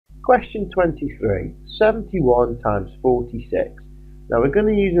Question 23, 71 times 46. Now we're going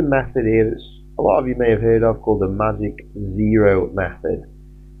to use a method here that a lot of you may have heard of called the magic zero method.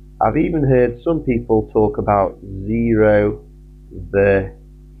 I've even heard some people talk about zero the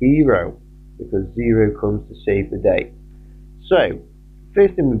hero, because zero comes to save the day. So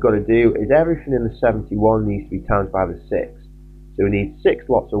first thing we've got to do is everything in the 71 needs to be times by the 6. So we need 6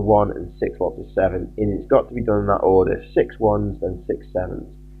 lots of 1 and 6 lots of 7, and it's got to be done in that order: 6 1s and 6 7s.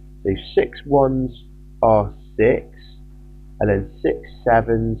 So 6 1s are 6, and then 6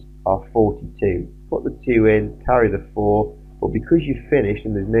 7s are 42. Put the 2 in, carry the 4, but because you've finished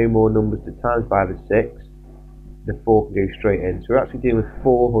and there's no more numbers to times by the 6, the 4 can go straight in. So we're actually dealing with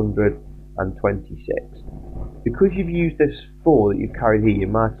 426. Because you've used this 4 that you've carried here, you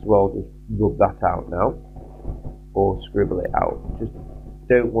might as well just rub that out now, or scribble it out. Just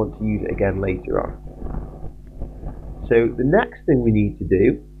don't want to use it again later on. So the next thing we need to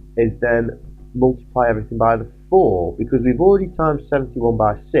do is then multiply everything by the 4, because we've already times 71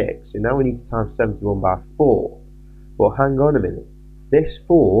 by 6, so now we need to times 71 by 4. But hang on a minute, this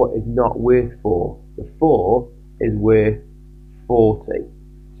 4 is not worth 4, the 4 is worth 40,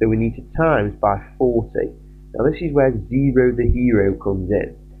 so we need to times by 40. Now this is where zero the hero comes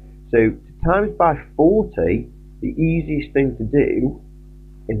in. So to times by 40, the easiest thing to do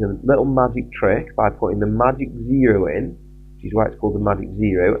is a little magic trick by putting the magic 0 in, which is why it's called the magic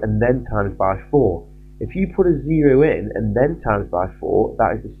 0, and then times by 4. If you put a 0 in and then times by 4,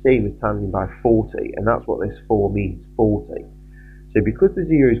 that is the same as timesing by 40, and that's what this 4 means, 40. So because the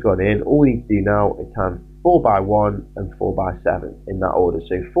 0's gone in, all we need to do now is times 4 by 1 and 4 by 7 in that order.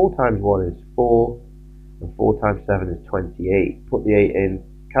 So 4 times 1 is 4, and 4 times 7 is 28. Put the 8 in,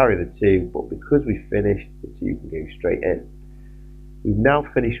 carry the 2, but because we've finished, the 2 can go straight in. We've now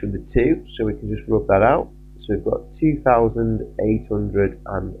finished with the 2, so we can just rub that out. So we've got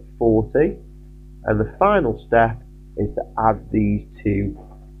 2,840, and the final step is to add these two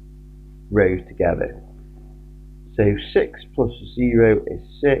rows together. So 6 plus 0 is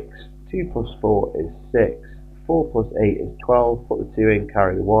 6, 2 plus 4 is 6, 4 plus 8 is 12, put the 2 in,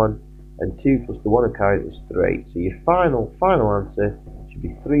 carry the 1, and 2 plus the 1 and carry it is 3. So your final answer should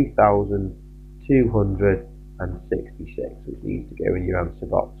be 3,266, which needs to go in your answer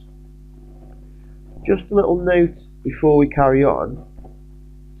box. Just a little note before we carry on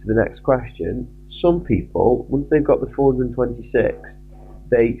to the next question. Some people, once they've got the 426,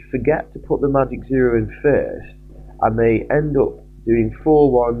 they forget to put the magic 0 in first, and they end up doing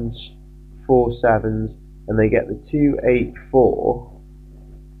 4 1s, 4 7s, and they get the 284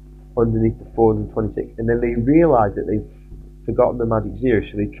 underneath the 426, and then they realise that they've forgotten the magic 0,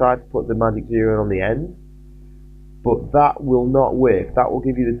 so they try to put the magic 0 on the end. But that will not work. That will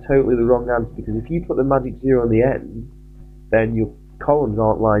give you totally the wrong answer, because if you put the magic 0 on the end, then your columns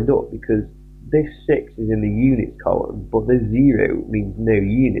aren't lined up, because this 6 is in the units column, but the 0 means no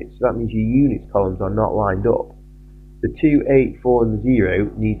units, so that means your units columns are not lined up. The 2, 8, 4 and the 0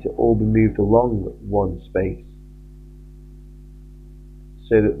 need to all be moved along one space,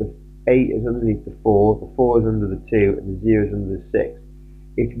 so that the 8 is underneath the 4 is under the 2, and the 0 is under the 6.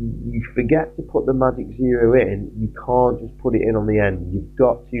 If you forget to put the magic 0 in, you can't just put it in on the end. You've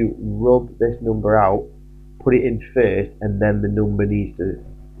got to rub this number out, put it in first, and then the number needs to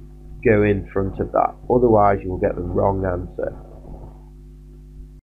go in front of that. Otherwise, you will get the wrong answer.